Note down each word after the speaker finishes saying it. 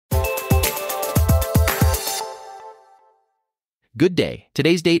Good day.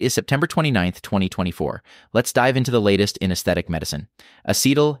 Today's date is September 29th, 2024. Let's dive into the latest in aesthetic medicine.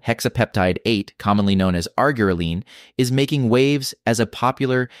 Acetyl hexapeptide 8, commonly known as Argireline, is making waves as a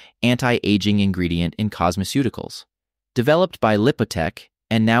popular anti-aging ingredient in cosmeceuticals. Developed by Lipotec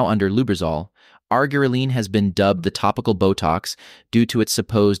and now under Lubrizol, Argireline has been dubbed the topical Botox due to its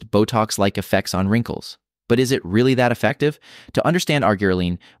supposed Botox-like effects on wrinkles. But is it really that effective? To understand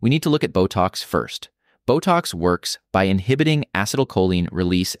Argireline, we need to look at Botox first. Botox works by inhibiting acetylcholine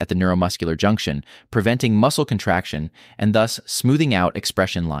release at the neuromuscular junction, preventing muscle contraction, and thus smoothing out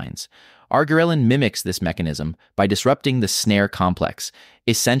expression lines. Argireline mimics this mechanism by disrupting the snare complex,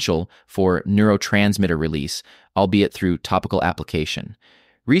 essential for neurotransmitter release, albeit through topical application.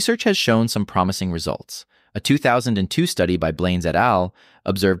 Research has shown some promising results. A 2002 study by Blaines et al.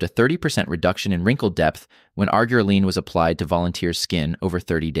 Observed a 30% reduction in wrinkle depth when Argireline was applied to volunteers' skin over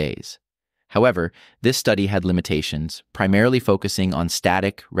 30 days. However, this study had limitations, primarily focusing on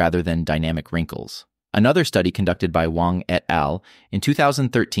static rather than dynamic wrinkles. Another study conducted by Wang et al. In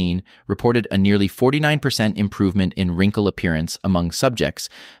 2013 reported a nearly 49% improvement in wrinkle appearance among subjects,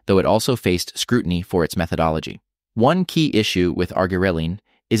 though it also faced scrutiny for its methodology. One key issue with Argireline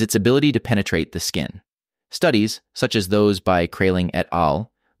is its ability to penetrate the skin. Studies, such as those by Kraling et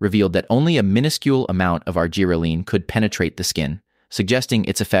al., revealed that only a minuscule amount of Argireline could penetrate the skin, suggesting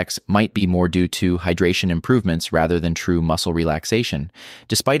its effects might be more due to hydration improvements rather than true muscle relaxation.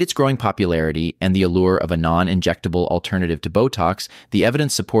 Despite its growing popularity and the allure of a non-injectable alternative to Botox, the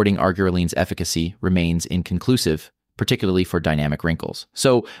evidence supporting Argireline's efficacy remains inconclusive, particularly for dynamic wrinkles.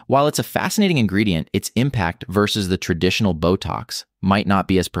 So, while it's a fascinating ingredient, its impact versus the traditional Botox might not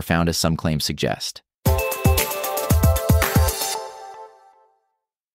be as profound as some claims suggest.